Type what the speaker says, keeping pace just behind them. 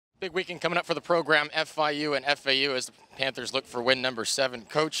Big weekend coming up for the program, FIU and FAU, as the Panthers look for win number 7.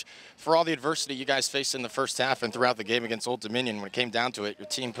 Coach, for all the adversity you guys faced in the first half and throughout the game against Old Dominion, when it came down to it, your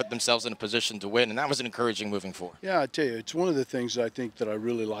team put themselves in a position to win, and that was an encouraging moving forward. Yeah, I tell you, it's one of the things that I think that I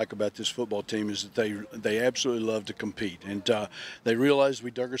really like about this football team is that they absolutely love to compete, and they realized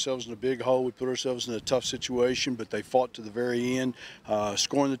we dug ourselves in a big hole, we put ourselves in a tough situation, but they fought to the very end,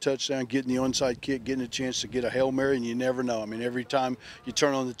 scoring the touchdown, getting the onside kick, getting a chance to get a Hail Mary, and you never know. I mean, every time you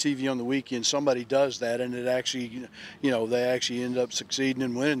turn on the TV on the weekend, somebody does that, and it actually, they actually end up succeeding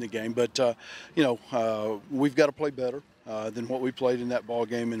and winning the game. But we've got to play better than what we played in that ball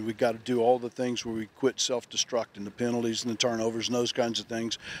game, and we've got to do all the things where we quit self-destructing, the penalties and the turnovers and those kinds of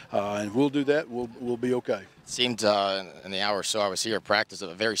things. And if we'll do that, we'll be okay. It seemed in the hour or so I was here at practice,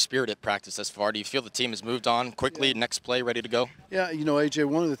 a very spirited practice thus far. Do you feel the team has moved on quickly, Yeah. next play, ready to go? Yeah, AJ,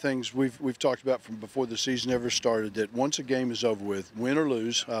 one of the things we've talked about from before the season ever started, that once a game is over with, win or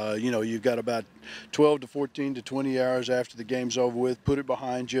lose, you've got about 12 to 14 to 20 hours after the game's over with, put it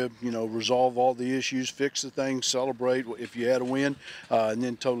behind you, resolve all the issues, fix the things, celebrate if you had a win, and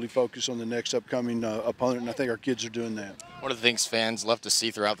then totally focus on the next upcoming opponent, and I think our kids are doing that. One of the things fans love to see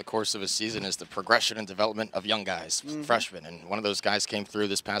throughout the course of a season is the progression and development of young guys, freshmen, and one of those guys came through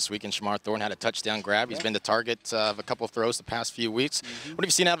this past week, and Shamar Thorne had a touchdown grab. He's been the target of a couple of throws the past few weeks. What have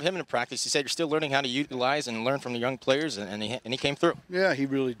you seen out of him in practice? You said you're still learning how to utilize and learn from the young players, and he came through. Yeah, he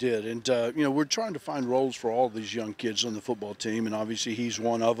really did, and we're trying to find roles for all these young kids on the football team, and obviously he's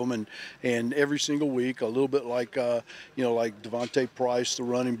one of them. And every single week, a little bit like like Devontae Price, the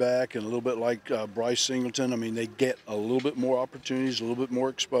running back, and a little bit like Bryce Singleton. I mean, they get a little bit more opportunities, a little bit more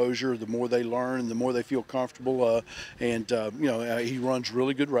exposure. The more they learn, and the more they feel comfortable. He runs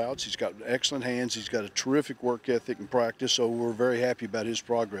really good routes. He's got excellent hands. He's got a terrific work ethic and practice. So we're very happy about his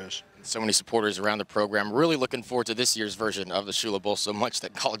progress. So many supporters around the program really looking forward to this year's version of the Shula Bowl, so much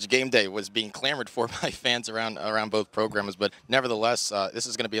that College Game Day was being clamored for by fans around both programs. But nevertheless, this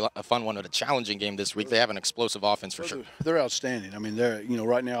is going to be a fun one and a challenging game this week. They have an explosive offense for sure. They're outstanding. I mean, they're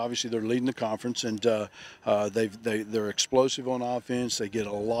right now obviously they're leading the conference, and they're explosive on offense. They get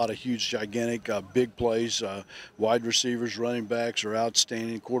a lot of huge, gigantic, big plays. Wide receivers, running backs are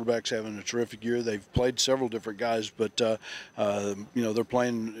outstanding. Quarterbacks having a terrific year. They've played several different guys, but they're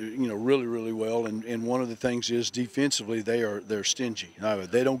playing really, really well. And one of the things is defensively they're stingy.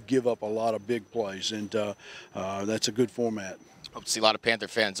 They don't give up a lot of big plays, and that's a good format. Hope to see a lot of Panther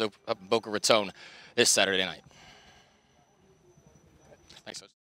fans up in Boca Raton this Saturday night. Thanks, Coach.